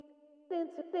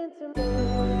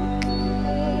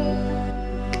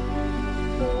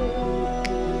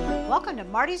Welcome to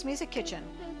Marty's Music Kitchen,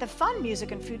 the fun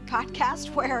music and food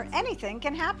podcast where anything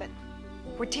can happen.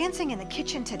 We're dancing in the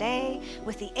kitchen today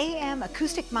with the AM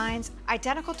Acoustic Minds,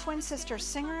 identical twin sister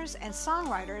singers and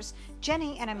songwriters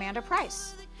Jenny and Amanda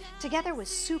Price, together with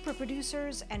super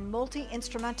producers and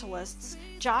multi-instrumentalists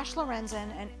Josh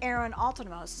Lorenzen and Aaron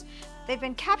Altenmos. They've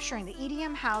been capturing the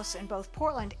EDM house in both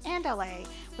Portland and LA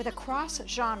with a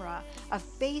cross-genre of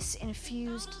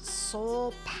bass-infused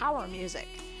soul power music.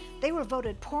 They were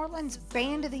voted Portland's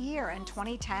Band of the Year in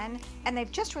 2010, and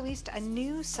they've just released a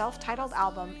new self-titled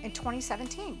album in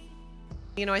 2017.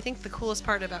 You know, I think the coolest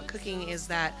part about cooking is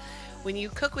that when you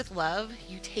cook with love,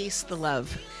 you taste the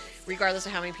love. Regardless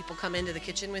of how many people come into the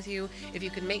kitchen with you, if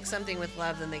you can make something with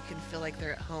love, then they can feel like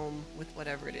they're at home with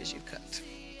whatever it is you've cooked.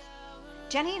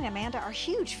 Jenny and Amanda are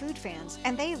huge food fans,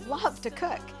 and they love to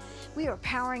cook. We are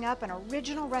powering up an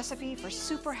original recipe for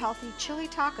super healthy chili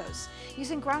tacos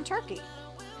using ground turkey.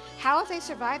 How have they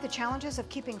survived the challenges of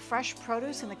keeping fresh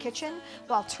produce in the kitchen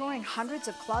while touring hundreds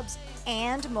of clubs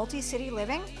and multi-city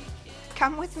living?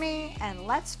 Come with me and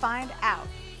let's find out.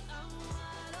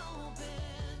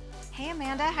 Hey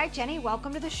Amanda, hi Jenny,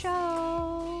 welcome to the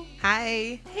show.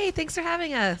 Hi. Hey, thanks for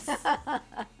having us.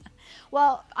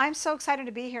 Well, I'm so excited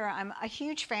to be here. I'm a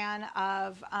huge fan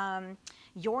of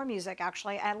your music,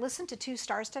 actually. I listened to 2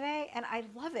 Stars today, and I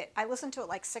love it. I listened to it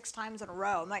like 6 times in a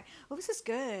row. I'm like, oh, this is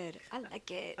good. I like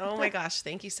it. Oh my gosh,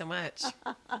 thank you so much.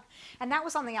 And that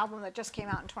was on the album that just came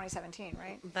out in 2017,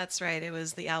 right? That's right. It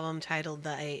was the album titled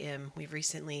The AM. We've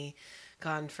recently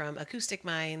gone from Acoustic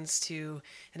Minds to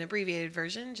an abbreviated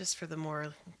version just for the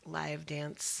more live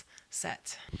dance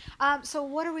set. So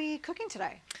what are we cooking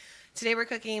today? Today we're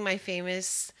cooking my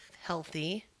famous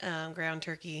healthy ground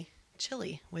turkey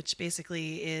chili, which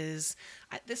basically is,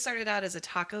 this started out as a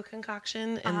taco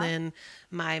concoction, and then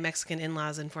my Mexican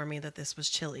in-laws informed me that this was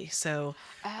chili. So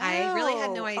I really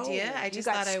had no idea. I just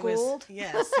thought schooled?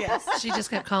 I was, yes. She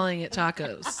just kept calling it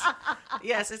tacos.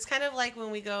 Yes, it's kind of like when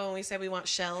we go and we say we want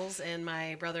shells, and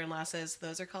my brother-in-law says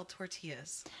those are called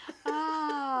tortillas.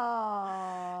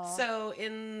 Oh. So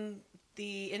in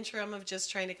the interim of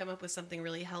just trying to come up with something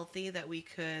really healthy that we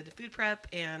could food prep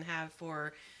and have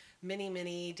for many,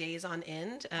 many days on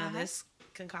end, this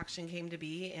concoction came to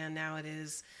be, and now it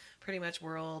is pretty much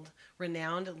world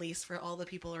renowned, at least for all the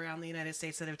people around the United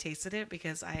States that have tasted it,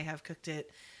 because I have cooked it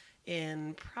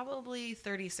in probably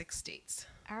 36 states.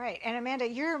 All right. And Amanda,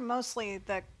 you're mostly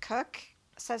the cook,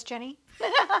 says Jenny.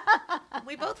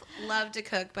 We both love to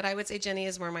cook, but I would say Jenny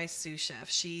is more my sous chef.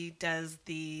 She does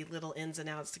the little ins and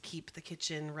outs to keep the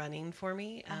kitchen running for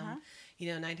me.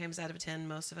 9 times out of 10,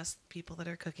 most of us people that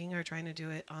are cooking are trying to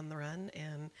do it on the run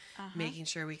and making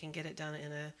sure we can get it done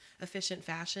in a efficient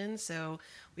fashion so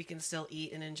we can still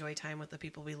eat and enjoy time with the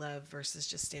people we love versus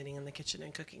just standing in the kitchen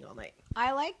and cooking all night.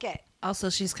 I like it. Also,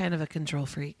 she's kind of a control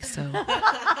freak, so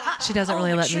she doesn't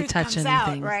really let me touch anything.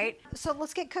 Out, right? So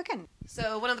let's get cooking.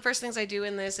 So one of the first things I do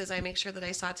in this is I make sure that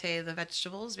I saute the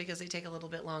vegetables because they take a little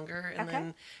bit longer. And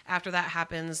then after that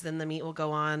happens, then the meat will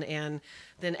go on. And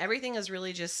then everything is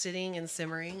really just sitting and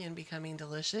simmering and becoming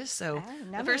delicious. So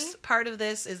the first part of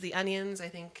this is the onions. I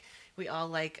think we all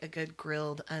like a good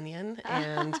grilled onion.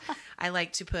 And I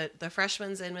like to put the fresh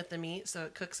ones in with the meat so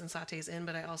it cooks and sautés in.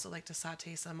 But I also like to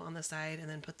saute some on the side and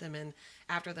then put them in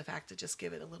after the fact to just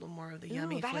give it a little more of the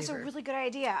yummy flavor. That is a really good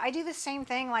idea. I do the same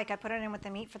thing, like I put it in with the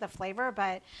meat for the flavor,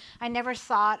 but I never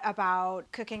thought about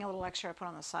cooking a little extra to put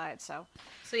on the side. So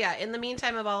yeah, in the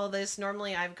meantime of all of this,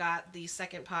 normally I've got the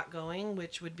second pot going,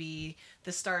 which would be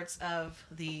the starts of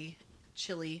the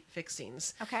chili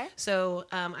fixings. Okay. So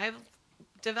I've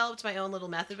developed my own little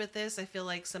method with this. I feel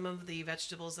like some of the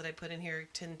vegetables that I put in here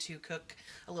tend to cook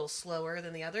a little slower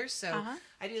than the others. So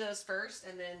I do those first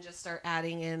and then just start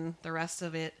adding in the rest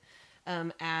of it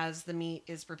as the meat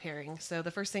is preparing. So the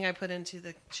first thing I put into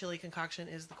the chili concoction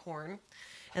is the corn.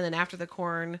 And then after the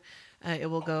corn, it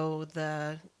will go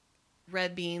the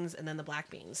red beans and then the black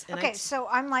beans. And so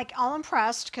I'm like all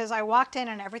impressed because I walked in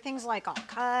and everything's like all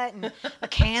cut and the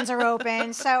cans are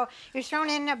open. So you're throwing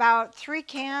in about 3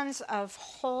 cans of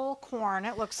whole corn,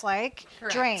 it looks like.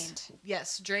 Correct. Drained.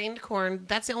 Yes, drained corn.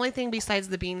 That's the only thing besides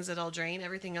the beans that I'll drain.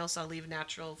 Everything else I'll leave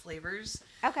natural flavors.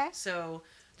 Okay. So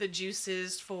the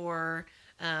juices for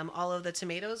all of the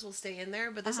tomatoes will stay in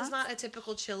there, but this is not a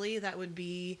typical chili that would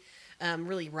be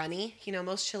really runny. You know,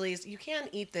 most chilies, you can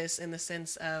eat this in the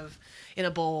sense of in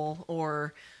a bowl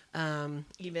or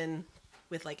even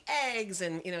with like eggs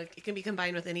and, you know, it can be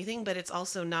combined with anything, but it's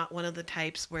also not one of the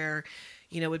types where,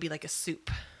 you know, it would be like a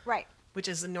soup. Right. Which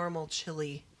is a normal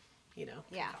chili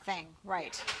thing.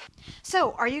 Right.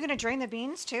 So, are you going to drain the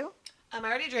beans too? I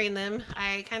already drained them.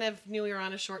 I kind of knew we were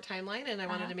on a short timeline, and I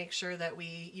wanted to make sure that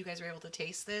you guys were able to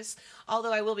taste this.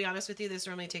 Although I will be honest with you, this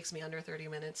normally takes me under 30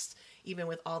 minutes, even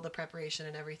with all the preparation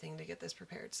and everything to get this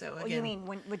prepared. So again, you mean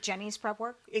with Jenny's prep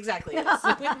work? Exactly. Yes.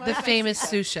 The famous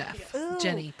sous chef, Ooh,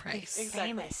 Jenny Price. Exactly.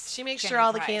 Famous She makes Jenny sure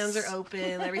all Price. the cans are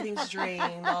open, everything's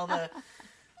drained,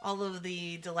 all of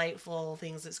the delightful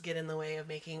things that get in the way of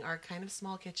making our kind of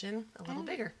small kitchen a little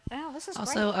bigger. Oh, this is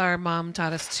Also, great. our mom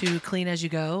taught us to clean as you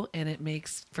go, and it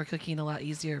makes for cooking a lot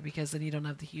easier because then you don't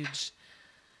have the huge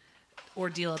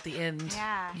ordeal at the end.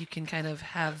 Yeah. You can kind of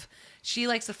have. She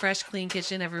likes a fresh, clean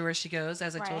kitchen everywhere she goes.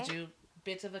 As I told Right. you,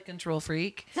 bit of a control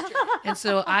freak, and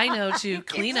so I know to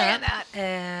clean up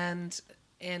and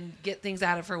get things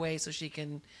out of her way so she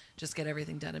can just get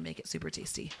everything done and make it super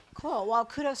tasty. Cool. Well,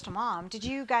 kudos to Mom. Did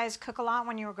you guys cook a lot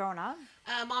when you were growing up?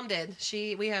 Mom did.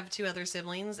 We have 2 other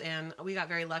siblings, and we got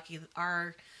very lucky.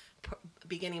 Our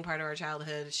beginning part of our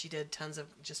childhood, she did tons of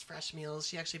just fresh meals.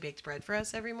 She actually baked bread for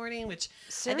us every morning, which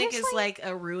I think is Seriously? like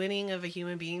a ruining of a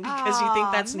human being because you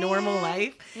think that's normal man.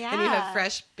 life, and you Yeah. have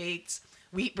fresh baked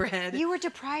wheat bread. You were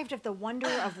deprived of the wonder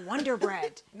of Wonder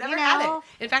Bread. Never you know? had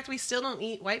it. In fact, we still don't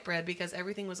eat white bread because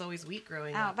everything was always wheat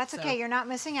growing Oh, up. that's so- okay. You're not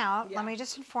missing out. Yeah. Let me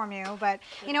just inform you. But,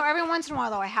 every once in a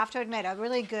while, though, I have to admit, a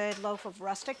really good loaf of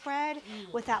rustic bread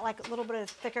with that, like, little bit of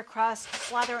thicker crust,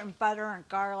 slather it in butter and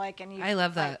garlic. And you, I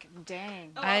love that. like,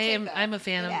 dang. Oh, I'll take that. I'm a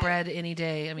fan Yeah. of bread any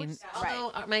day. I mean,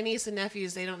 Although my niece and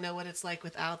nephews, they don't know what it's like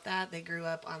without that. They grew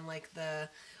up on like the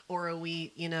Oro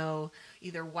wheat,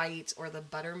 either white or the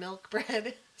buttermilk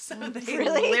bread. So they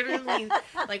Really? literally,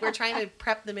 like, we're trying to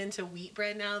prep them into wheat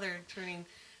bread now. They're turning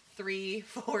 3,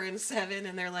 4, and 7,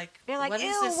 and they're like, They're like, what is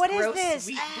ew, this what is gross this?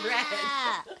 wheat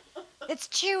Ah, it's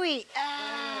chewy.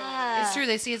 Ah. it's true.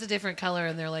 They see it's a different color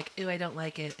and they're like, "Ew, I don't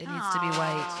like it. It needs to be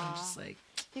white." I'm just like,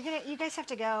 You guys have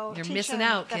to go. "You're teach missing them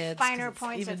out, the kids. 'cause finer it's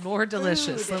points even of more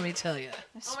delicious." food. Let me tell you.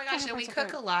 Oh my gosh, and we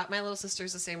cook a lot. My little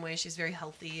sister's the same way. She's very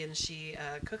healthy and she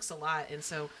cooks a lot. And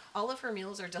so all of her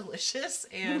meals are delicious.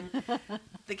 And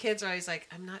the kids are always like,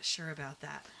 I'm not sure about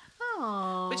that.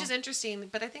 Oh. Which is interesting,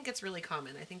 but I think it's really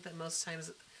common. I think that most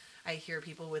times I hear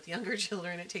people with younger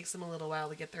children, it takes them a little while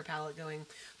to get their palate going.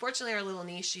 Fortunately, our little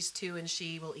niece, she's 2 and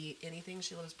she will eat anything.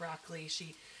 She loves broccoli.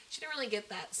 She didn't really get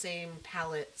that same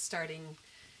palate starting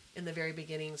in the very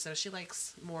beginning, so she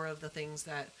likes more of the things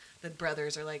that the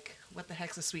brothers are like, what the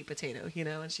heck's a sweet potato,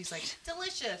 and she's like,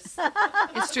 delicious.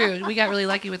 It's true. We got really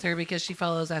lucky with her because she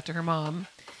follows after her mom.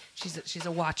 She's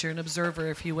a watcher, an observer,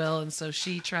 if you will, and so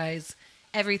she tries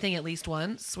everything at least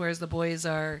once, whereas the boys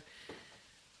are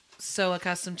so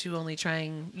accustomed to only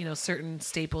trying, certain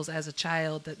staples as a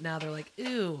child that now they're like,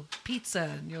 ooh, pizza.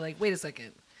 And you're like, wait a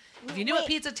second. If you knew what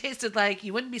pizza tasted like,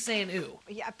 you wouldn't be saying ooh.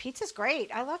 Yeah, pizza's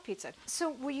great. I love pizza. So,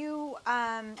 were you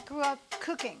grew up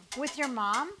cooking with your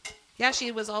mom? Yeah,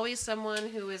 she was always someone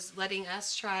who was letting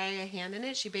us try a hand in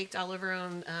it. She baked all of her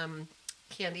own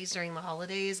candies during the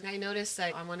holidays. And I noticed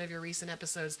that on one of your recent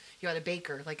episodes, you had a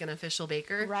baker, like an official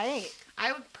baker. Right.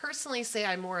 I would personally say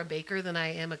I'm more a baker than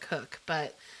I am a cook,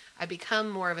 but I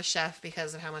become more of a chef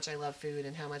because of how much I love food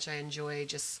and how much I enjoy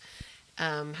just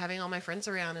having all my friends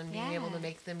around and being able to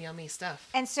make them yummy stuff.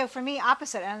 And so for me,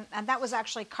 opposite, and that was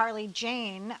actually Carly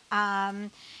Jane,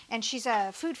 and she's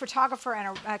a food photographer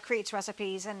and creates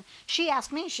recipes. And she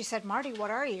asked me, she said, Marty, what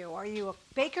are you? Are you a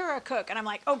baker or a cook? And I'm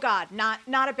like, oh God, not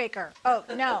a baker. Oh,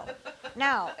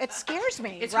 no, it scares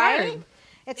me, It's right? hard.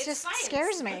 It's just science.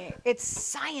 scares me. It's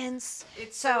science.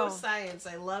 It's so science.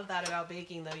 I love that about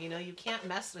baking, though. You can't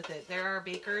mess with it. There are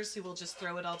bakers who will just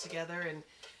throw it all together, and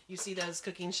you see those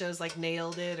cooking shows like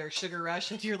Nailed It or Sugar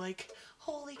Rush, and you're like,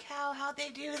 holy cow, how'd they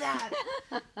do that?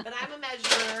 But I'm a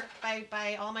measurer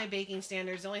by all my baking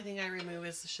standards. The only thing I remove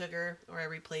is the sugar, or I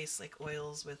replace like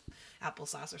oils with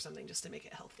applesauce or something just to make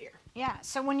it healthier. Yeah.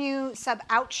 So when you sub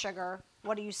out sugar,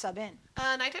 what do you sub in?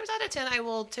 9 times out of 10, I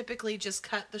will typically just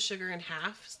cut the sugar in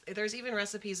half. There's even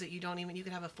recipes that you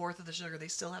can have 1/4 of the sugar. They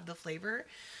still have the flavor.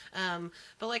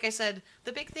 But like I said,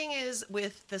 the big thing is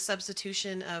with the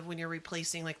substitution of when you're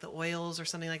replacing like the oils or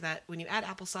something like that, when you add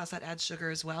applesauce, that adds sugar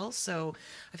as well. So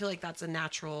I feel like that's a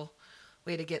natural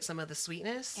way to get some of the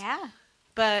sweetness. Yeah.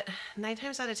 But 9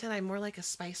 times out of 10, I'm more like a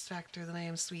spice factor than I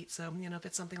am sweet. So, if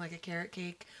it's something like a carrot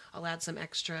cake, I'll add some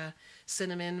extra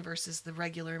cinnamon versus the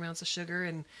regular amounts of sugar.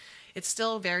 And it's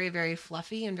still very, very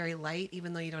fluffy and very light,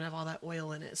 even though you don't have all that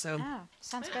oil in it. So, Oh,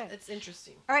 sounds good. It's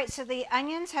interesting. All right. So the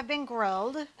onions have been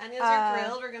grilled. Onions are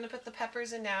grilled. We're going to put the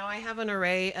peppers in now. I have an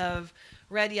array of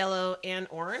red, yellow, and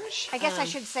orange. I guess I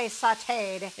should say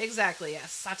sautéed. Exactly,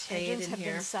 yes. Sauteed Onions in have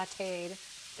here. been sautéed.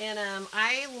 And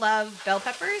I love bell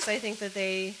peppers. I think that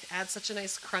they add such a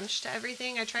nice crunch to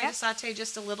everything. I try to saute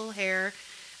just a little hair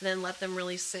and then let them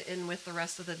really sit in with the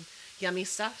rest of the yummy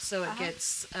stuff so it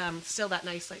gets still that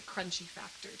nice like crunchy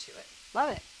factor to it. Love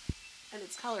it. And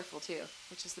it's colorful too,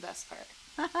 which is the best part.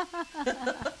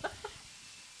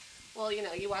 Well, you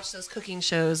know, you watch those cooking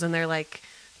shows and they're like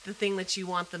the thing that you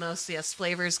want the most. Yes,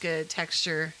 flavor's good,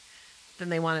 texture. Then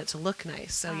they want it to look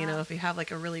nice. So, you know, if you have like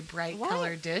a really bright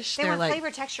colored dish, they they're want like flavor,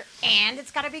 texture, and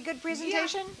it's got to be good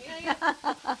presentation. Yeah.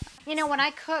 You know, when I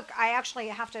cook, I actually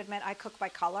have to admit I cook by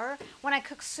color. When I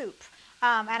cook soup,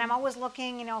 and I'm always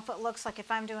looking, you know, if it looks like if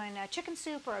I'm doing a chicken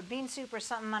soup or a bean soup or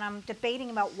something, and I'm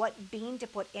debating about what bean to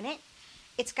put in it,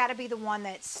 it's got to be the one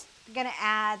that's going to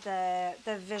add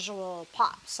the visual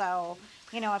pop. So,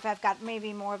 you know, if I've got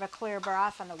maybe more of a clear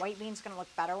broth and the white bean's going to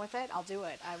look better with it, I'll do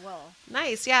it. I will.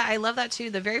 Nice. Yeah, I love that too.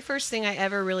 The very first thing I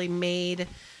ever really made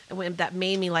that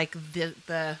made me like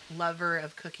the lover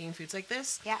of cooking foods like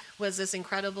this was this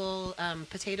incredible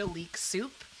potato leek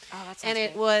soup. Oh, that sounds and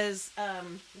it good. was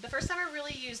the first time I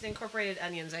really used incorporated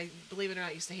onions. I, believe it or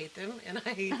not, used to hate them. And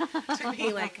took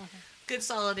me like good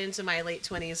solid into my late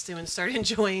 20s to start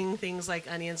enjoying things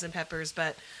like onions and peppers.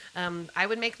 But I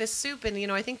would make this soup. And, you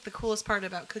know, I think the coolest part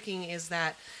about cooking is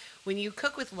that when you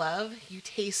cook with love, you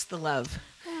taste the love.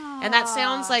 And that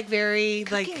sounds like very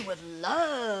Cooking with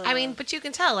love. I mean, but you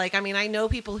can tell. Like, I mean, I know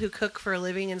people who cook for a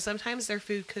living, and sometimes their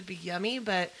food could be yummy,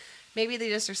 but maybe they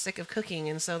just are sick of cooking,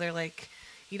 and so they're like,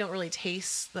 you don't really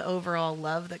taste the overall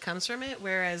love that comes from it.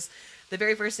 Whereas the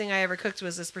very first thing I ever cooked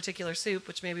was this particular soup,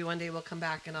 which maybe one day we'll come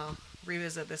back and I'll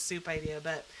revisit this soup idea.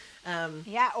 But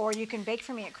yeah, or you can bake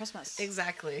for me at Christmas.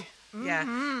 Exactly. Yeah.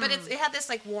 But it had this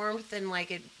like warmth and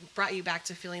like it brought you back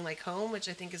to feeling like home, which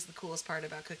I think is the coolest part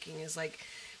about cooking is like,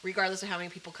 regardless of how many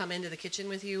people come into the kitchen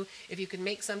with you, if you can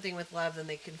make something with love, then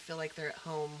they can feel like they're at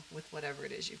home with whatever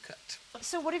it is you've cooked.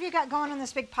 So what have you got going in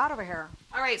this big pot over here?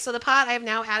 All right, so the pot, I've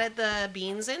now added the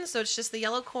beans in. So it's just the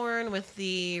yellow corn with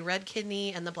the red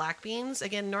kidney and the black beans.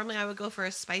 Again, normally I would go for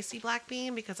a spicy black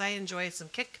bean because I enjoy some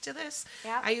kick to this.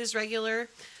 Yeah. I use regular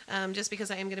just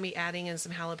because I am going to be adding in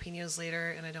some jalapenos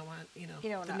later, and I don't want, you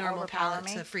don't the normal palate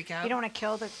to freak out. You don't want to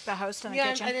kill the host in the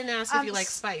kitchen. I didn't ask if you like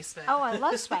spice. But. Oh, I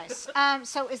love spice.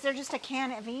 So is there just a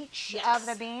can of each of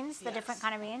the beans, the different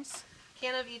kind of beans?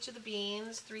 Can of each of the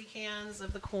beans, 3 cans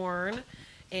of the corn,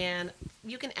 and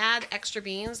you can add extra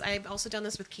beans. I've also done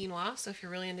this with quinoa, so if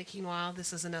you're really into quinoa,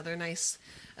 this is another nice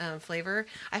flavor.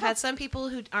 I've had some people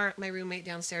who aren't my roommate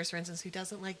downstairs, for instance, who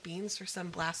doesn't like beans for some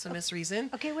blasphemous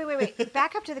reason. Okay, wait.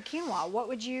 Back up to the quinoa. What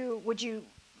would you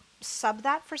sub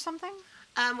that for something?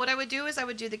 What I would do is I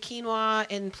would do the quinoa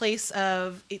in place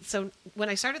of it. So when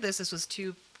I started this was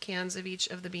 2 cans of each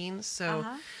of the beans. So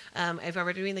if I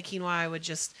were doing the quinoa, I would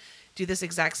just do this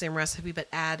exact same recipe, but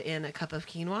add in a cup of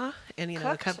quinoa, and Cooked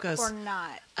the cup goes or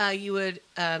not. You would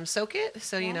soak it,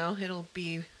 so it'll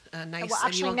be nice. Well, and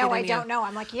actually, you won't no, get I any don't know.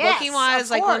 I'm like, yes, well, quinoa of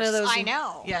is like one of course, those. I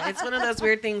know. Yeah, it's one of those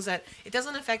weird things that it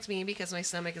doesn't affect me because my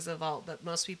stomach is a vault. But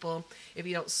most people, if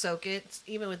you don't soak it,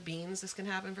 even with beans, this can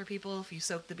happen for people. If you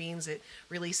soak the beans, it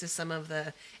releases some of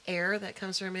the air that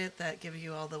comes from it that give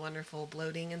you all the wonderful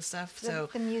bloating and stuff. The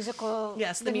musical.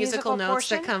 Yes, the musical notes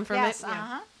portion? that come from yes, it.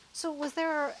 Yeah. So was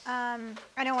there,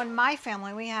 I know in my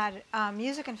family we had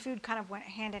music and food kind of went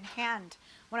hand in hand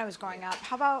when I was growing up.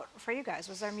 How about for you guys?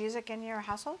 Was there music in your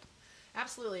household?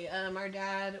 Absolutely. Our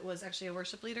dad was actually a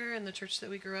worship leader in the church that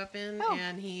we grew up in,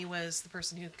 and he was the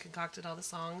person who concocted all the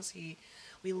songs.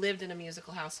 We lived in a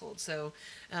musical household, so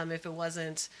if it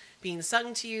wasn't being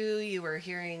sung to you, you were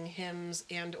hearing hymns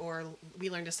or we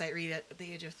learned to sight read at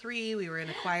the age of 3. We were in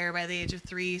a choir by the age of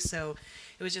 3, so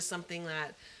it was just something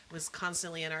that was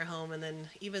constantly in our home. And then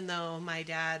even though my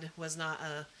dad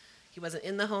he wasn't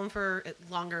in the home for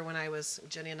longer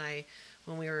Jenny and I,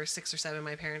 when we were 6 or 7,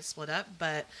 my parents split up,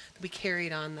 but we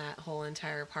carried on that whole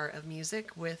entire part of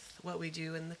music with what we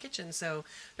do in the kitchen. So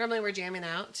normally we're jamming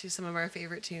out to some of our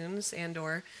favorite tunes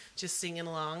or just singing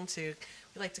along we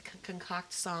like to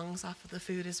concoct songs off of the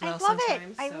food as well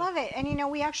sometimes. I love it.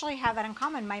 And we actually have that in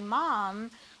common. My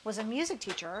mom was a music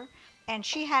teacher, and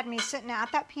she had me sitting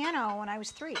at that piano when I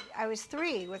was 3. I was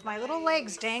 3 with my little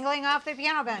legs dangling off the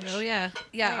piano bench. Oh, yeah.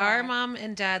 Yeah, Anyway. Our mom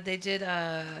and dad, they did,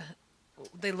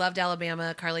 they loved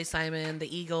Alabama, Carly Simon,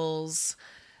 the Eagles.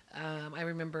 I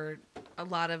remember a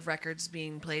lot of records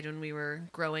being played when we were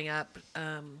growing up,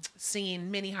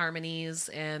 singing mini harmonies,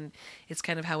 and it's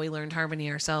kind of how we learned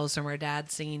harmony ourselves from our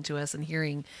dad singing to us and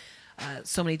hearing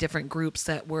so many different groups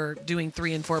that were doing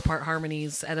 3 and 4 part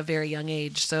harmonies at a very young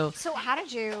age. So how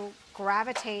did you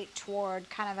gravitate toward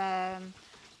kind of an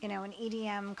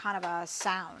EDM kind of a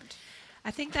sound? I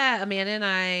think that Amanda and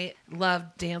I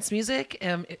loved dance music.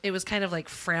 It was kind of like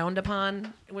frowned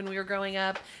upon when we were growing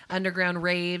up. Underground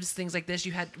raves, things like this.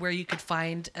 You had where you could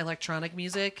find electronic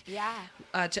music. Yeah.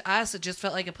 To us, it just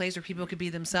felt like a place where people could be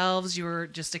themselves. You were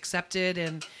just accepted,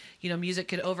 and music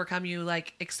could overcome you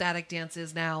like ecstatic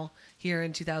dances. Now here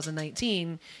in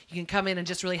 2019, you can come in and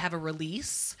just really have a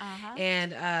release.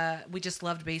 And we just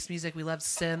loved bass music. We loved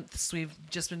synths. We've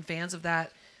just been fans of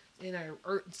that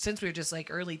since we were just like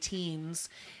early teens.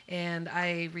 And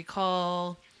I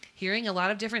recall hearing a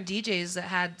lot of different DJs that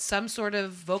had some sort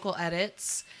of vocal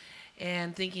edits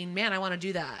and thinking, man, I want to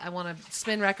do that. I want to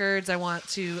spin records. I want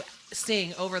to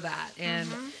sing over that. And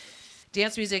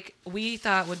dance music, we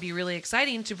thought would be really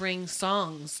exciting to bring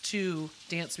songs to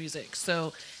dance music.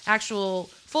 So actual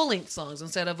full-length songs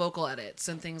instead of vocal edits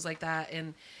and things like that.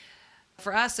 And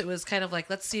for us, it was kind of like,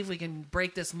 let's see if we can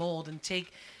break this mold and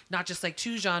take not just like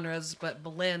 2 genres, but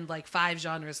blend like 5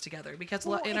 genres together. Because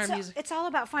in our music, it's all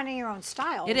about finding your own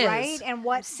style, it right? is. And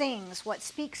what sings, what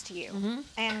speaks to you,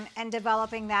 and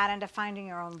developing that into finding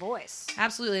your own voice.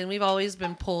 Absolutely. And we've always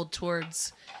been pulled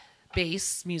towards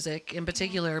bass music in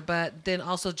particular, but then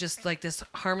also just like this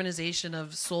harmonization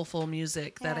of soulful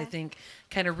music that I think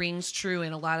kind of rings true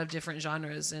in a lot of different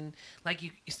genres. And like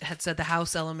you had said, the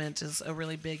house element is a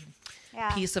really big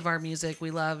piece of our music.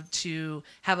 We love to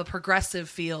have a progressive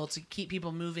feel to keep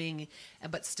people moving,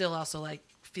 but still also like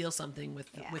feel something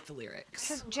with the lyrics.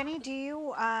 So Jenny, do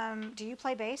you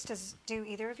play bass? Do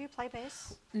either of you play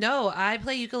bass? No, I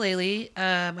play ukulele.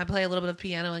 I play a little bit of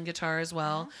piano and guitar as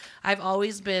well. I've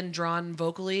always been drawn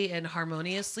vocally and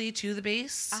harmoniously to the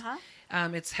bass.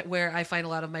 It's where I find a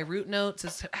lot of my root notes.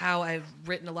 It's how I've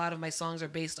written a lot of my songs are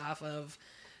based off of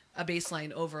a bass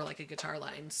line over like a guitar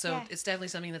line. So it's definitely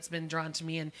something that's been drawn to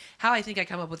me, and how I think I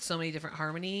come up with so many different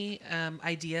harmony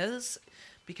ideas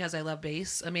because I love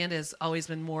bass. Amanda has always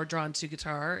been more drawn to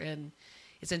guitar, and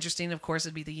it's interesting. Of course,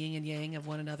 it'd be the yin and yang of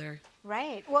one another.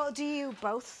 Right. Well, do you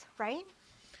both write?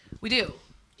 We do.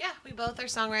 Yeah, we both are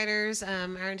songwriters.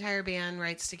 Our entire band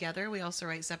writes together. We also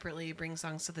write separately, bring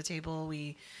songs to the table.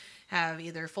 We have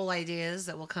either full ideas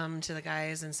that will come to the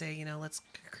guys and say, let's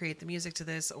create the music to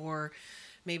this, or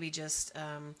maybe just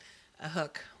a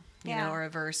hook, or a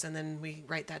verse, and then we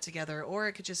write that together. Or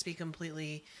it could just be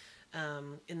completely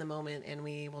in the moment, and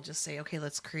we will just say, okay,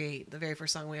 let's create the very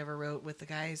first song we ever wrote with the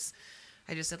guys.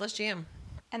 I just said, let's jam.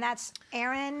 And that's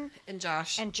Aaron and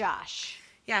Josh.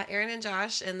 Yeah, Aaron and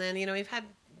Josh. And then, we've had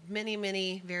many,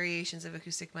 many variations of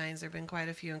Acoustic Minds. There have been quite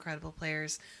a few incredible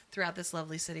players throughout this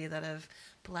lovely city that have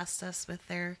blessed us with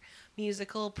their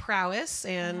musical prowess.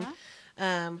 And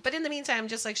but in the meantime,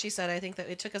 just like she said, I think that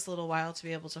it took us a little while to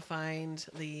be able to find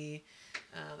the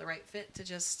right fit to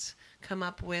just come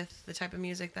up with the type of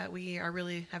music that we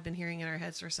have been hearing in our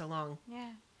heads for so long.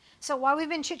 Yeah. So while we've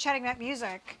been chit-chatting about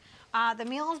music, the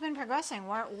meal has been progressing.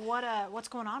 What's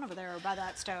going on over there by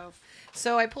that stove?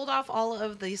 So I pulled off all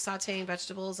of the sauteing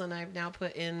vegetables, and I've now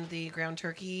put in the ground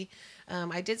turkey.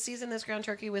 I did season this ground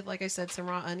turkey with, like I said, some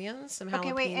raw onions, some jalapeno.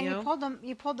 Okay, wait, and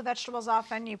you pulled the vegetables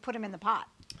off and you put them in the pot.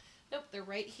 Nope, they're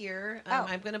right here.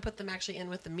 I'm going to put them actually in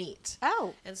with the meat.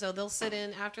 Oh. And so they'll sit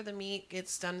in after the meat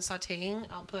gets done sauteing.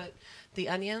 I'll put the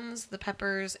onions, the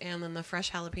peppers, and then the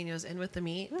fresh jalapenos in with the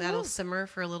meat. Woo-hoo. That'll simmer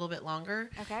for a little bit longer.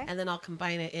 Okay. And then I'll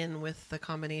combine it in with the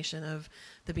combination of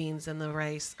the beans and the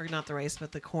rice, or not the rice,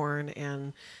 but the corn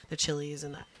and the chilies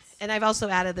and that. And I've also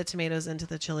added the tomatoes into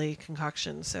the chili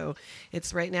concoction. So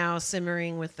it's right now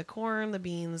simmering with the corn, the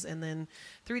beans, and then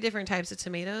 3 different types of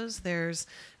tomatoes. There's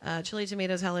chili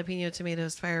tomatoes, jalapeno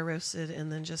tomatoes, fire roasted,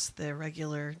 and then just the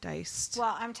regular diced.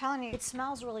 Well, I'm telling you, it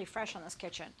smells really fresh on this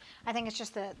kitchen. I think it's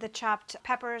just the chopped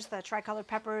peppers, the tricolored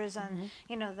peppers, and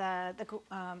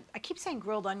I keep saying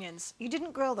grilled onions. You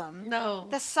didn't grill them. No.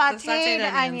 The sauteed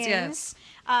onions, onions. yes.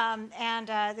 And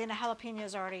then the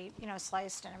jalapenos already,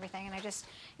 sliced and everything. And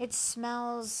it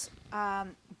smells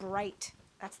bright.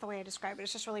 That's the way I describe it.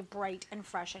 It's just really bright and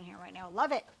fresh in here right now.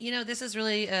 Love it. This is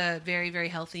really a very, very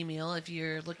healthy meal if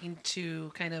you're looking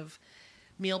to kind of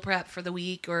meal prep for the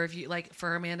week, or if you like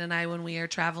for Amanda and I when we are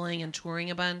traveling and touring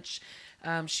a bunch,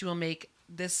 she will make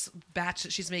this batch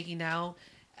that she's making now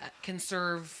can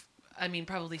serve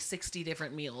probably 60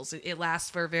 different meals. It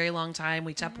lasts for a very long time.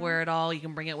 We Tupperware it all. You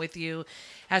can bring it with you.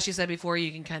 As she said before,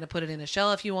 you can kind of put it in a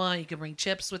shell if you want. You can bring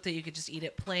chips with it. You could just eat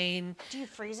it plain. Do you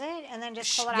freeze it and then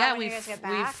just pull it out when you guys get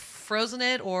back? We've frozen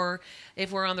it, or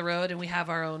if we're on the road and we have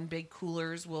our own big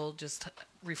coolers, we'll just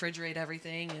refrigerate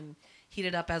everything and heat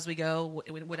it up as we go,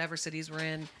 whatever cities we're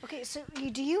in. Okay, so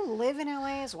do you live in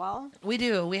LA as well? We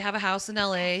do. We have a house in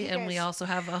LA, and we also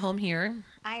have a home here.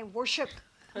 I worship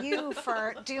you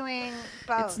for doing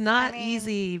both. It's not I mean,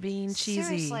 easy being cheesy.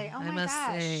 Seriously, oh I my must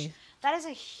gosh. say. That is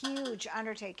a huge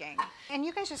undertaking. And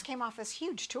you guys just came off this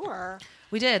huge tour.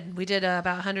 We did. We did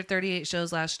about 138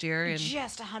 shows last year, and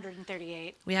Just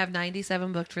 138. we have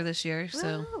 97 booked for this year. So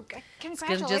Ooh, it's congratulations.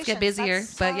 gonna just get busier.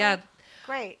 That's But so yeah,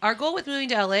 great. our goal with moving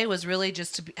to LA was really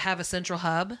just to have a central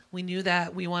hub. We knew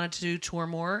that we wanted to tour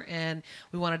more, and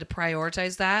we wanted to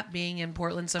prioritize that. Being in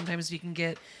Portland, sometimes you can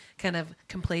get kind of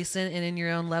complacent and in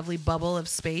your own lovely bubble of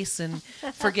space and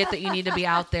forget that you need to be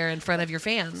out there in front of your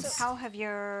fans. So how have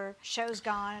your shows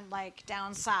gone, like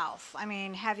down south? I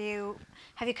mean, have you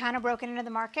kind of broken into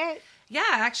the market? Yeah,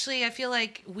 actually, I feel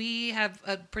like we have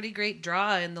a pretty great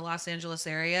draw in the Los Angeles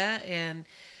area, and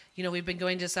you know, we've been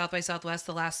going to South by Southwest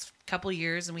the last couple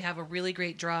years, and we have a really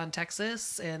great draw in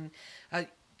Texas and a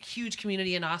huge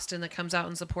community in Austin that comes out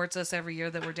and supports us every year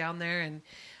that we're down there. And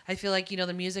I feel like, you know,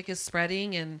 the music is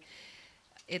spreading and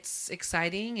it's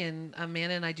exciting. And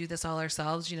Amanda and I do this all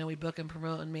ourselves. You know, we book and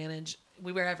promote and manage.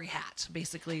 We wear every hat,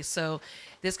 basically. So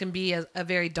this can be a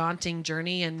very daunting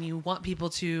journey, and you want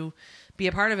people to be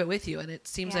a part of it with you. And it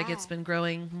seems like it's been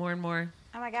growing more and more.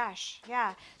 Oh my gosh,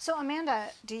 yeah. So Amanda,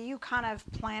 do you kind of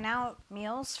plan out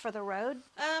meals for the road?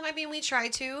 I mean, we try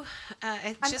to.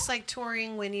 It's just like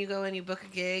touring when you go and you book a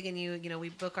gig, and you know, we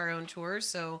book our own tours.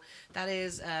 So that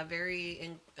is a very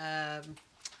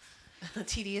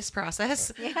tedious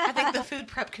process. Yeah. I think the food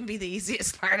prep can be the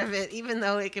easiest part of it, even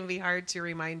though it can be hard to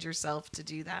remind yourself to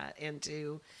do that and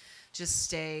to just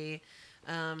stay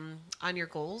on your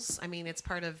goals. I mean, it's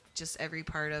part of just every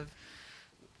part of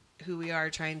who we are,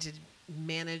 trying to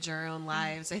manage our own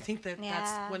lives. I think that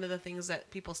that's one of the things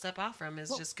that people step off from is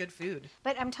just good food.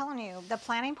 But I'm telling you, the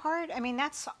planning part, I mean,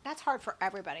 that's hard for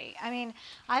everybody. I mean,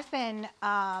 I've been,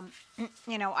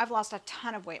 you know, I've lost a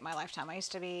ton of weight in my lifetime. I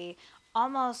used to be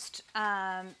almost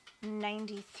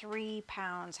 93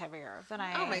 pounds heavier than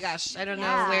I. Oh my gosh, I don't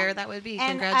know where that would be.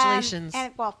 And, Congratulations.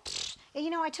 And well, you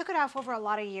know, I took it off over a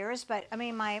lot of years, but I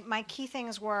mean, my key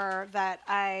things were that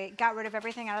I got rid of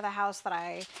everything out of the house that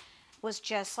I was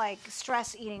just like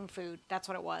stress eating food. That's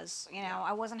what it was. You know,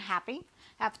 I wasn't happy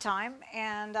at the time,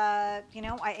 and you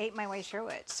know, I ate my way through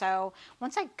it. So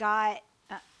once I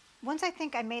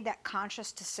think I made that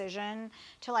conscious decision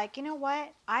to, like, you know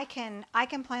what, I can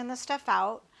plan this stuff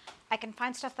out. I can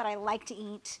find stuff that I like to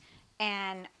eat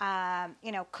and,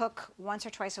 you know, cook once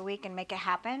or twice a week and make it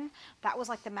happen. That was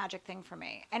like the magic thing for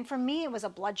me. And for me, it was a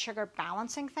blood sugar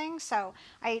balancing thing. So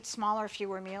I ate smaller,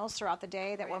 fewer meals throughout the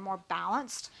day that were more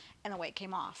balanced, and the weight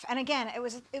came off. And again, it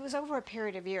was over a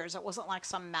period of years. It wasn't like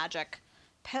some magic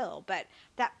pill, but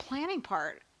that planning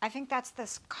part, I think that's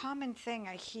this common thing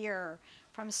I hear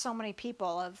from so many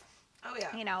people of,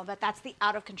 you know, that's the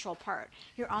out of control part.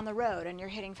 You're on the road and you're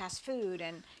hitting fast food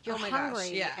and you're hungry.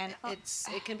 Gosh, yeah. And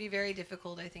it can be very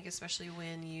difficult, I think, especially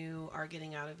when you are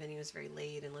getting out of venues very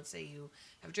late, and let's say you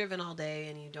have driven all day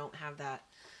and you don't have that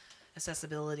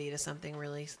accessibility to something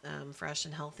really fresh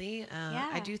and healthy.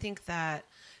 I do think that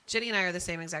Jenny and I are the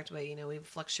same exact way. You know, we've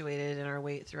fluctuated in our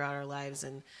weight throughout our lives,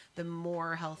 and the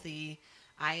more healthy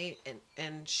I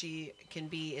and she can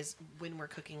be is when we're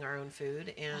cooking our own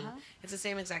food. And it's the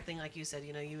same exact thing, like you said.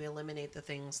 You know, you eliminate the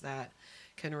things that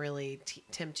can really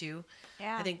tempt you.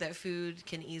 Yeah. I think that food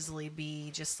can easily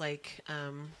be just like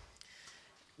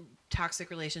toxic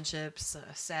relationships,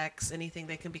 sex, anything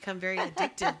that can become very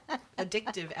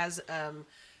addictive as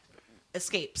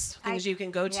escapes, things you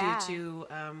can go to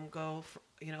go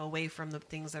you know, away from the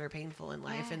things that are painful in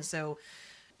life. And so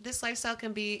this lifestyle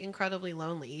can be incredibly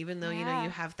lonely, even though, you know, you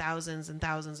have thousands and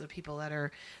thousands of people that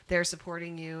are there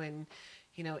supporting you and,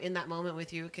 you know, in that moment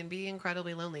with you. It can be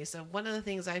incredibly lonely. So one of the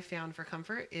things I found for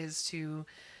comfort is to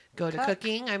go to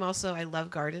cooking. I love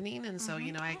gardening. And so,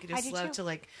 you know, I just love to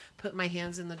like put my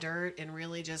hands in the dirt and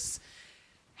really just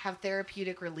have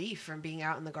therapeutic relief from being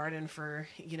out in the garden for,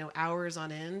 you know, hours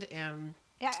on end. And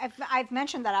yeah, I've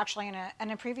mentioned that actually in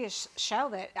a previous show,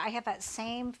 that I have that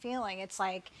same feeling. It's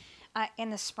like in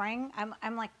the spring,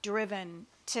 I'm like driven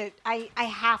to, I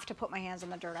have to put my hands in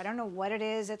the dirt. I don't know what it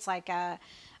is. It's like I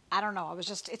don't know.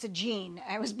 It's a gene.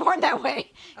 I was born that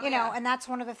way, you know, and that's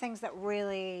one of the things that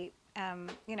really,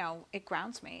 you know, it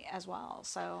grounds me as well.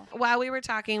 So while we were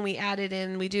talking, we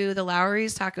do the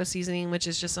Lowry's taco seasoning, which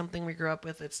is just something we grew up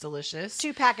with. It's delicious.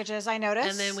 2 packages, I noticed.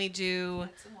 And then we do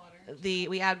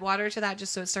we add water to that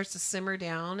just so it starts to simmer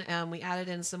down. We added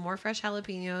in some more fresh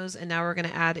jalapenos, and now we're going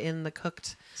to add in the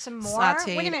cooked some more.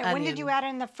 sauteed Wait a minute, onion. when did you add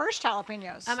in the first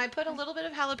jalapenos? I put a little bit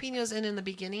of jalapenos in the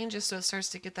beginning just so it starts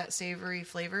to get that savory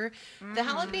flavor. The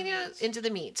jalapenos into the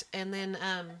meat, and then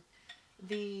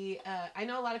I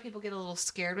know a lot of people get a little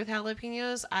scared with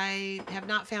jalapenos. I have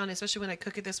not found, especially when I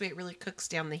cook it this way, it really cooks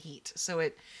down the heat. So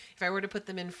if I were to put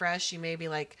them in fresh, you may be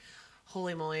like,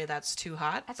 holy moly, that's too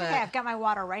hot. That's okay. I've got my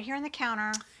water right here on the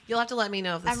counter. You'll have to let me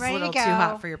know if this is a ready little to go. too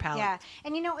hot for your palate. Yeah.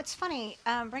 And it's funny,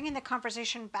 bringing the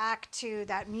conversation back to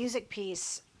that music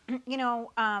piece,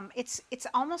 it's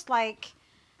almost like,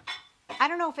 I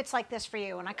don't know if it's like this for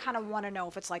you, and I kind of want to know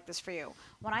if it's like this for you.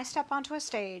 When I step onto a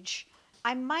stage,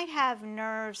 I might have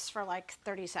nerves for like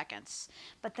 30 seconds,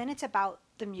 but then it's about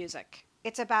the music.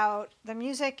 It's about the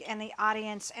music and the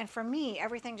audience, and for me,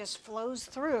 everything just flows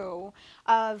through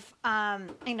of,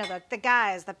 the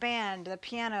guys, the band, the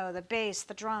piano, the bass,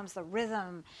 the drums, the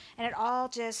rhythm, and it all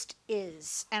just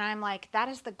is. And I'm like, that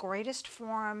is the greatest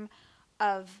form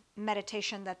of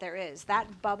meditation that there is.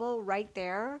 That bubble right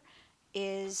there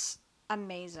is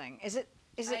amazing. Is it?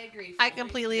 I agree. I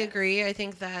completely agree. I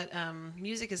think that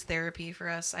music is therapy for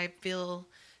us. I feel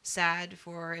sad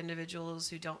for individuals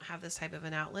who don't have this type of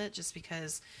an outlet, just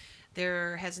because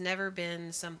there has never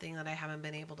been something that I haven't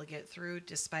been able to get through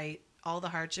despite all the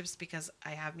hardships, because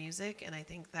I have music. And I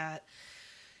think that,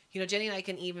 Jenny and I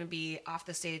can even be off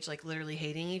the stage, like literally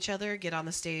hating each other, get on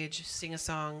the stage, sing a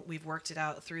song. We've worked it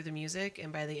out through the music,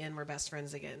 and by the end, we're best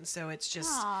friends again. So it's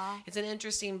just, It's an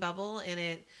interesting bubble,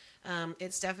 and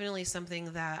it's definitely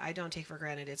something that I don't take for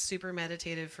granted. It's super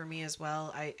meditative for me as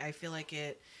well. I feel like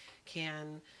it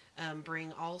can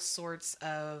bring all sorts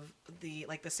of the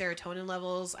serotonin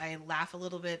levels. I laugh a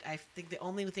little bit. I think the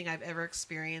only thing I've ever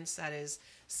experienced that is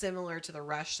similar to the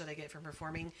rush that I get from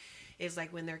performing is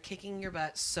like when they're kicking your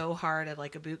butt so hard at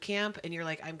like a boot camp, and you're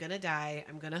like, I'm going to die,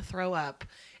 I'm going to throw up.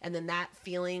 And then that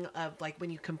feeling of like when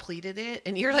you completed it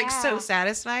and you're like so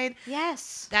satisfied.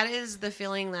 Yes. That is the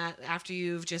feeling that after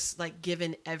you've just like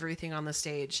given everything on the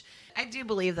stage. I do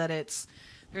believe that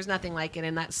there's nothing like it,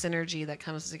 and that synergy that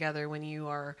comes together when you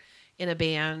are in a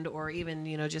band, or even,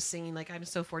 just singing. Like, I'm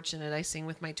so fortunate I sing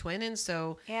with my twin. And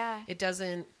so I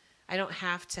don't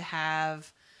have to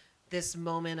have this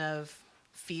moment of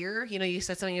fear. You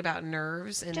said something about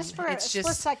nerves, and just for a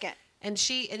split second. And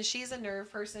she's a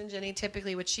nerve person, Jenny,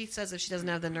 typically, which she says if she doesn't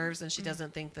have the nerves, then she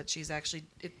doesn't think that she's actually,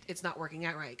 it's not working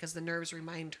out right, because the nerves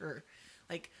remind her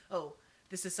like, oh,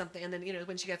 this is something. And then,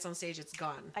 when she gets on stage, it's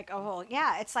gone. Like, oh,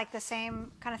 yeah, it's like the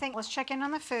same kind of thing. Let's check in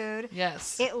on the food.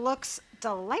 Yes. It looks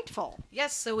delightful.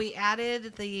 Yes, so we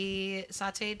added the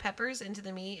sauteed peppers into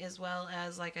the meat, as well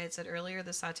as, like I had said earlier,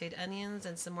 the sauteed onions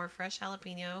and some more fresh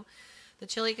jalapeno. The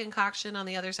chili concoction on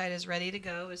the other side is ready to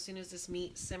go. As soon as this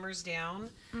meat simmers down,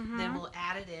 then we'll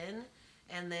add it in.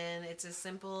 And then it's as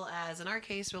simple as, in our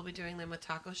case, we'll be doing them with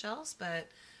taco shells, but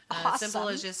simple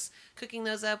as just cooking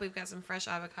those up. We've got some fresh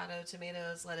avocado,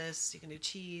 tomatoes, lettuce. You can do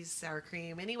cheese, sour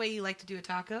cream. Any way you like to do a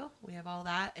taco, we have all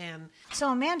that. And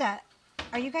so, Amanda,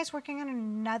 are you guys working on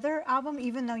another album,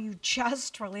 even though you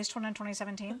just released one in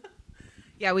 2017?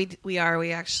 Yeah, we are.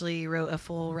 We actually wrote a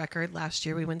full record last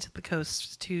year. We went to the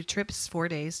coast 2 trips, 4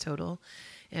 days total,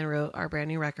 and wrote our brand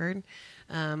new record.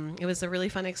 It was a really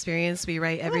fun experience. We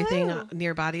write everything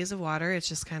near bodies of water. It's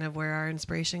just kind of where our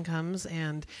inspiration comes.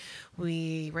 And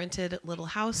we rented a little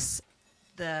house.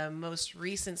 The most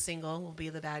recent single will be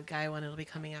the Bad Guy one. It'll be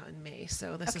coming out in May.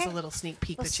 So this is a little sneak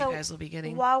peek that you guys will be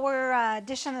getting. While we're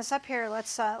dishing this up here,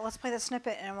 let's play the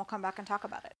snippet, and we'll come back and talk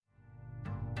about it.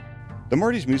 The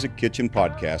Marty's Music Kitchen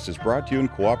podcast is brought to you in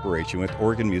cooperation with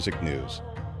Oregon Music News.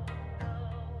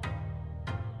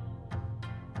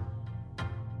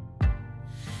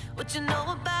 What you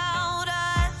know about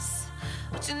us?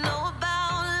 What you know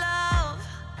about love?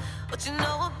 What you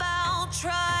know about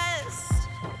trust?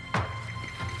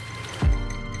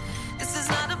 This is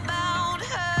not about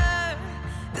her.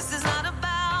 This is not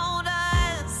about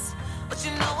us. What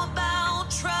you know about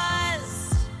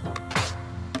trust?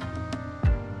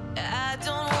 I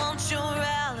don't want your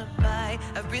alibi.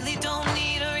 I really don't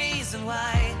need a reason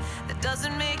why. That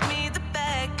doesn't make me the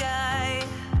bad guy.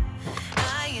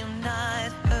 I am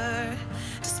not her.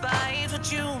 Despite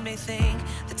what you may think,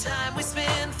 the time we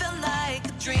spent felt like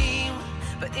a dream.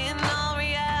 But in all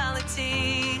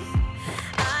reality,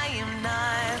 I am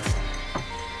not.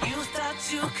 You thought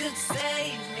you could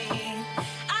save me.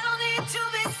 I don't need to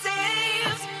be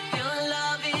saved. Your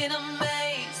love, it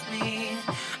amazed me.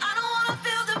 I don't want to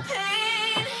feel the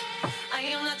pain. I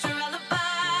am not your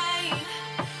alibi.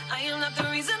 I am not the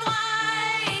reason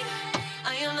why.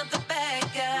 I am not the bad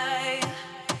guy.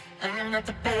 I am not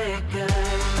the bad guy.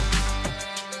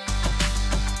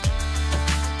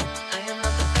 I am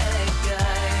not the bad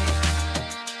guy.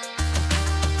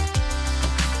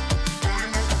 I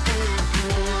am not the bad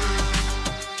guy.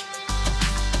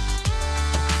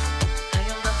 I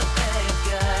am not the bad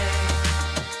guy.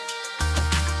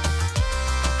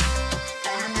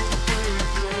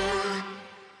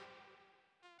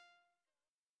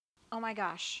 Oh my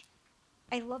gosh.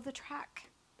 I love the track.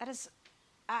 That is,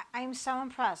 I'm so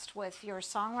impressed with your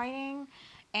songwriting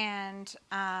and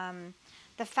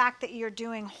the fact that you're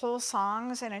doing whole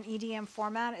songs in an EDM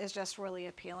format is just really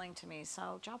appealing to me.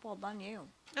 So job well done, you.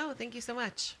 Oh, thank you so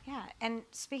much. Yeah. And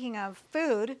speaking of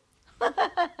food,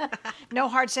 no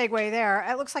hard segue there.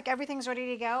 It looks like everything's ready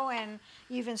to go and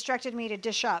you've instructed me to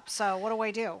dish up. So what do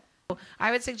I do?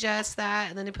 I would suggest that,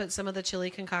 and then to put some of the chili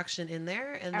concoction in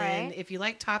there. And All then right. if you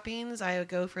like toppings, I would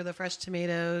go for the fresh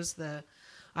tomatoes, the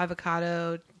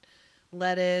avocado,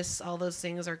 lettuce. All those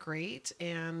things are great.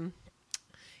 And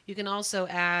you can also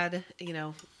add,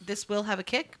 this will have a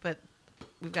kick, but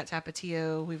we've got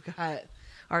Tapatio, we've got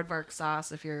aardvark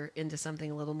sauce if you're into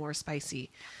something a little more spicy.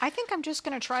 I think I'm just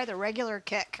going to try the regular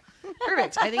kick.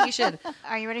 Perfect. I think you should.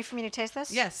 Are you ready for me to taste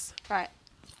this? Yes. All right.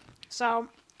 So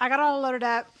I got it all loaded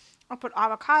up. I'll put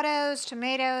avocados,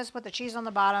 tomatoes, put the cheese on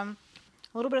the bottom,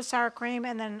 a little bit of sour cream,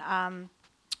 and then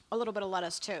a little bit of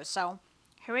lettuce too. So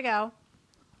here we go.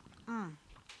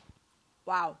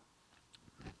 Wow.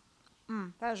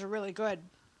 That is really good.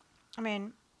 I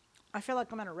mean, I feel like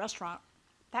I'm in a restaurant.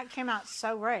 That came out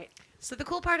so great. So the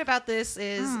cool part about this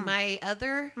is my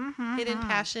other hidden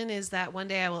passion is that one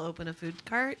day I will open a food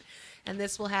cart, and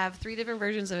this will have 3 different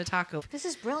versions of a taco. This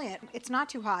is brilliant. It's not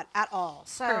too hot at all.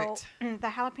 So Correct. the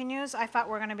jalapenos I thought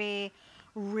were going to be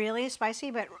really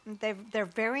spicy, but they're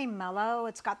very mellow.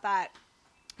 It's got that,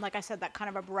 like I said, that kind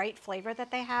of a bright flavor that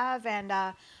they have, and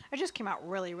it just came out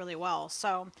really, really well.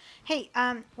 So, hey,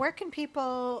 where can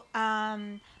people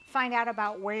find out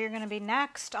about where you're going to be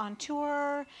next on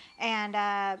tour and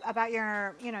about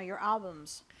your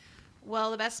albums?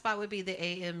 Well, the best spot would be the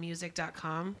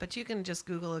ammusic.com, but you can just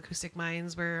Google Acoustic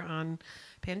Minds. We're on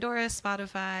Pandora,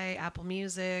 Spotify, Apple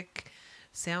Music,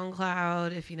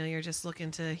 SoundCloud. If you're just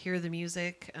looking to hear the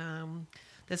music,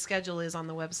 the schedule is on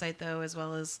the website though, as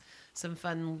well as some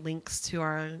fun links to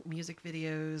our music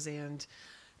videos and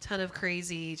ton of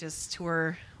crazy just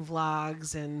tour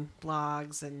vlogs and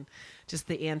blogs and just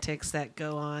the antics that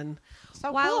go on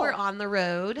So while cool. we're on the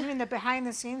road. I mean, the behind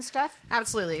the scenes stuff.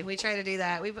 Absolutely. We try to do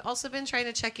that. We've also been trying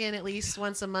to check in at least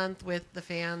once a month with the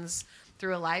fans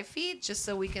through a live feed just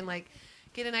so we can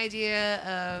get an idea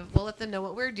of, we'll let them know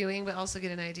what we're doing, but also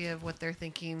get an idea of what they're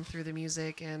thinking through the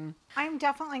music. And I'm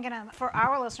definitely going to, for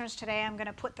our listeners today, I'm going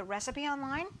to put the recipe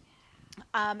online.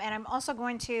 And I'm also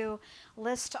going to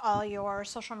list all your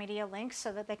social media links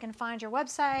so that they can find your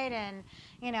website. And,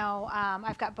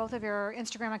 I've got both of your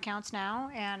Instagram accounts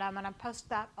now, and I'm going to post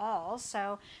that all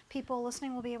so people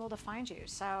listening will be able to find you.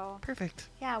 So, perfect.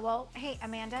 yeah, well, hey,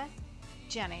 Amanda,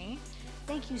 Jenny,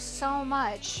 thank you so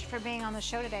much for being on the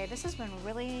show today. This has been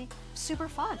really super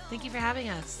fun. Thank you for having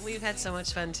us. We've had so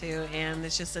much fun too, and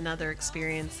it's just another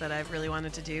experience that I've really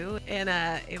wanted to do. And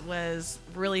it was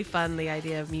really fun, the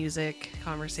idea of music,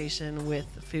 conversation with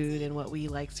food and what we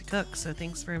like to cook. So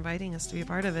thanks for inviting us to be a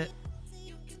part of it.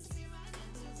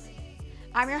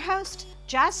 I'm your host,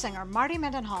 jazz singer Marty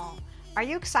Mendenhall. Are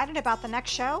you excited about the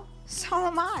next show? So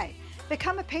am I.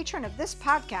 Become a patron of this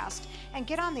podcast and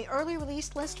get on the early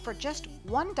release list for just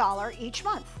 $1 each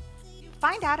month.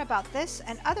 Find out about this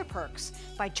and other perks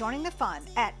by joining the fun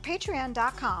at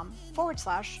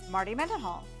patreon.com/Marty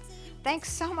Mendenhall.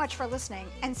 Thanks so much for listening,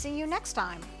 and see you next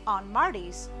time on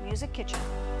Marty's Music Kitchen.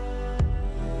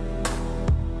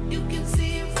 You can see